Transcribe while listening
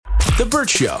The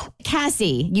Burt Show.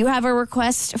 Cassie, you have a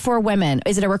request for women.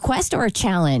 Is it a request or a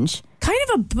challenge? Kind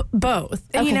of both.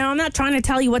 Okay. You know, I'm not trying to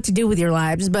tell you what to do with your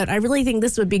lives, but I really think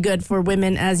this would be good for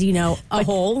women as, you know, a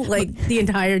whole, like the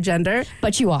entire gender.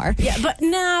 But you are. Yeah, but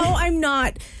no, I'm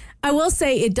not. I will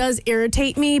say it does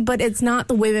irritate me, but it's not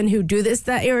the women who do this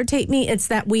that irritate me. It's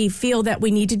that we feel that we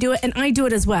need to do it, and I do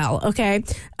it as well, okay?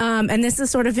 And this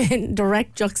is sort of in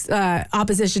direct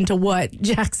opposition to what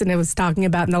Jackson was talking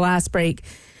about in the last break.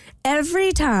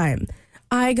 Every time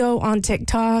I go on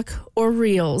TikTok or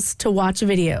Reels to watch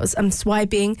videos, I'm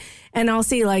swiping and I'll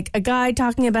see like a guy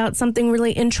talking about something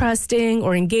really interesting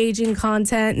or engaging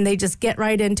content, and they just get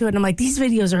right into it. And I'm like, these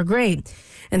videos are great.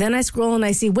 And then I scroll and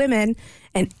I see women,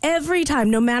 and every time,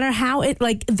 no matter how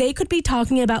they could be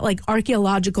talking about like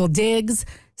archaeological digs,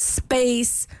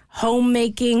 space,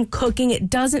 homemaking, cooking,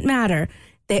 it doesn't matter.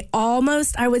 They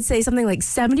almost, I would say something like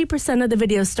 70% of the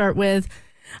videos start with,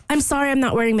 I'm sorry I'm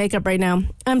not wearing makeup right now.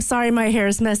 I'm sorry my hair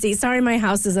is messy. Sorry my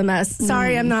house is a mess.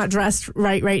 Sorry I'm not dressed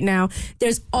right now.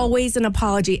 There's always an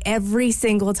apology every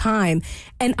single time.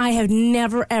 And I have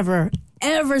never, ever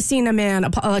seen a man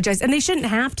apologize. And they shouldn't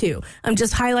have to. I'm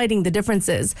just highlighting the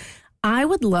differences. I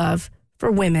would love for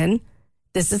women,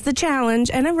 this is the challenge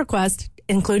and a request,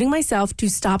 including myself, to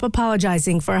stop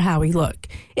apologizing for how we look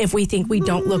if we think we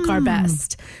don't look our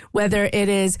best. Whether it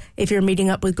is if you're meeting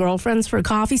up with girlfriends for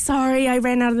coffee, sorry, I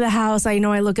ran out of the house. I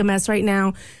know I look a mess right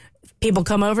now. People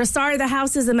come over, sorry, the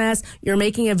house is a mess. You're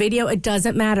making a video. It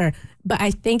doesn't matter. But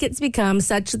I think it's become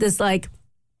such this like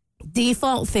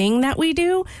default thing that we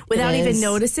do without even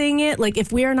noticing it. Like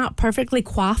if we are not perfectly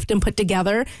coiffed and put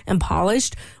together and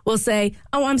polished, we'll say,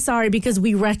 oh, I'm sorry, because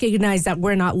we recognize that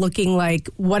we're not looking like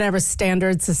whatever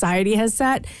standard society has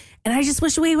set. And I just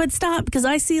wish we would stop, because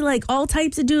I see like all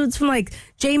types of dudes, from like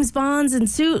James Bonds and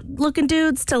suit looking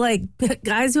dudes to like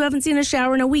guys who haven't seen a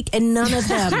shower in a week, and none of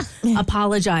them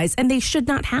apologize, and they should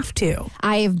not have to.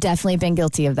 I have definitely been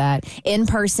guilty of that in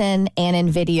person and in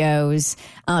videos.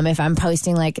 If I'm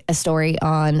posting like a story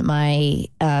on my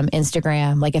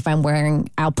Instagram, like if I'm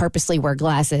I'll purposely wear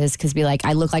glasses because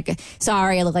I look like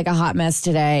a hot mess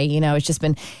today. You know, it's just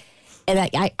been, and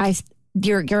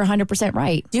You're 100%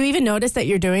 right. Do you even notice that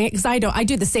you're doing it? Because I don't. I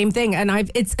do the same thing, and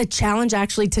it's a challenge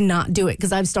actually to not do it,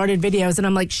 because I've started videos and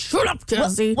I'm like, shut up,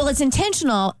 Cassie. Well, it's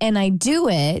intentional, and I do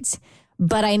it,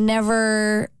 but I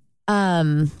never.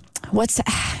 I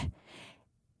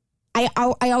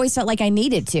always felt like I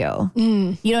needed to.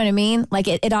 You know what I mean? Like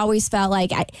it always felt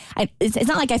like it's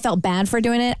not like I felt bad for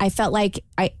doing it. I felt like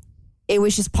it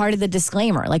was just part of the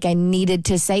disclaimer. Like I needed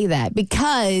to say that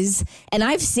because, and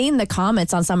I've seen the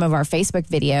comments on some of our Facebook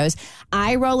videos.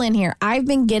 I roll in here. I've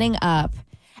been getting up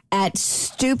at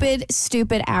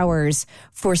stupid hours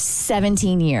for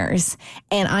 17 years.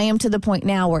 And I am to the point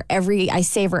now where I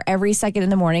savor every second in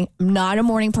the morning. I'm not a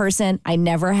morning person. I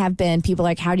never have been. People are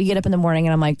like, how do you get up in the morning?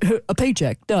 And I'm like, a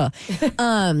paycheck, duh.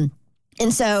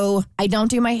 And so I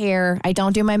don't do my hair. I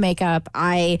don't do my makeup.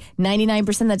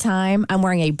 99% of the time, I'm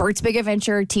wearing a Burt's Big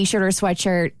Adventure t-shirt or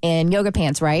sweatshirt and yoga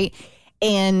pants, right?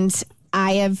 And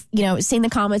I have, seen the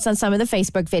comments on some of the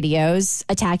Facebook videos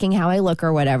attacking how I look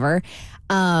or whatever.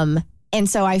 And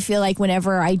so I feel like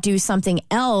whenever I do something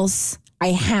else, I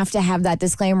have to have that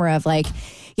disclaimer of like,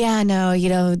 yeah, no,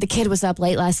 the kid was up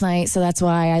late last night, so that's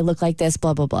why I look like this,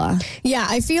 blah, blah, blah. Yeah,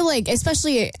 I feel like,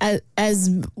 especially as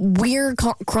we're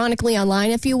chronically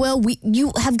online, if you will,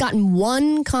 you have gotten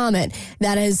one comment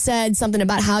that has said something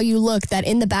about how you look that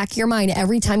in the back of your mind,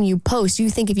 every time you post, you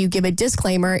think if you give a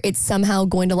disclaimer, it's somehow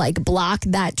going to like block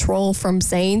that troll from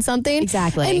saying something.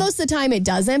 Exactly. And most of the time it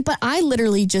doesn't, but I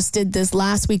literally just did this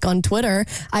last week on Twitter.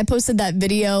 I posted that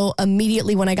video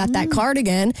immediately when I got that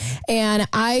cardigan, and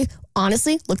I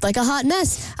honestly looked like a hot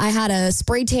mess. I had a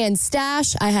spray tan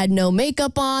stash. I had no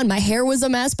makeup on. My hair was a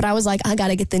mess, but I was like, I got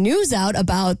to get the news out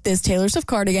about this Taylor Swift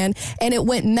cardigan. And it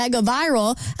went mega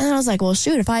viral. And I was like, well,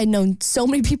 shoot, if I had known so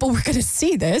many people were going to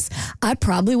see this, I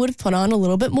probably would have put on a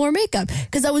little bit more makeup,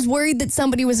 because I was worried that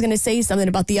somebody was going to say something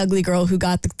about the ugly girl who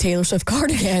got the Taylor Swift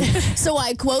cardigan. So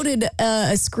I quoted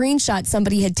a screenshot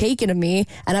somebody had taken of me,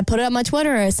 and I put it on my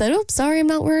Twitter. I said, oops, sorry, I'm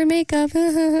not wearing makeup.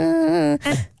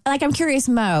 Like, I'm curious,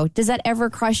 Mo, does that ever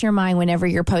cross your mind whenever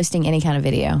you're posting any kind of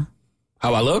video?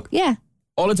 How I look? Yeah.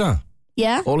 All the time.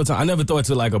 Yeah? All the time. I never thought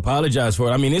to like apologize for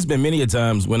it. I mean, it's been many a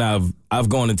times when I've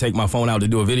gone to take my phone out to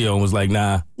do a video and was like,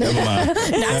 nah, never mind. Not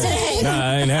today.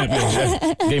 Nah, ain't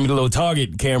happening. Gave me the little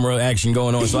Target camera action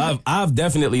going on. So I've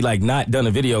definitely like not done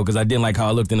a video because I didn't like how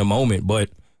I looked in the moment, but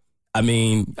I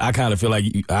mean, I kind of feel like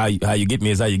how you get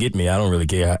me is how you get me. I don't really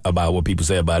care about what people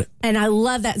say about it. And I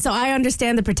love that. So I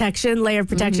understand the layer of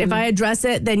protection. If I address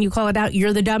it, then you call it out,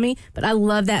 you're the dummy. But I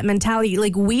love that mentality.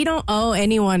 Like, we don't owe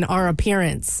anyone our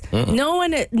appearance. No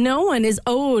one is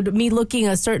owed me looking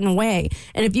a certain way.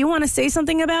 And if you want to say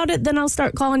something about it, then I'll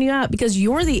start calling you out because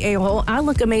you're the a-hole. I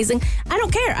look amazing. I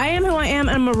don't care. I am who I am.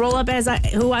 And I'm going to roll up as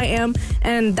who I am.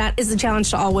 And that is the challenge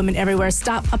to all women everywhere.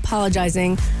 Stop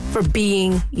apologizing for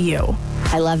being you.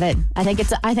 I love it. I think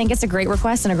it's a great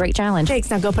request and a great challenge. Thanks.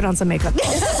 Now go put on some makeup.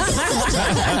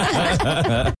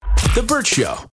 The Burt Show.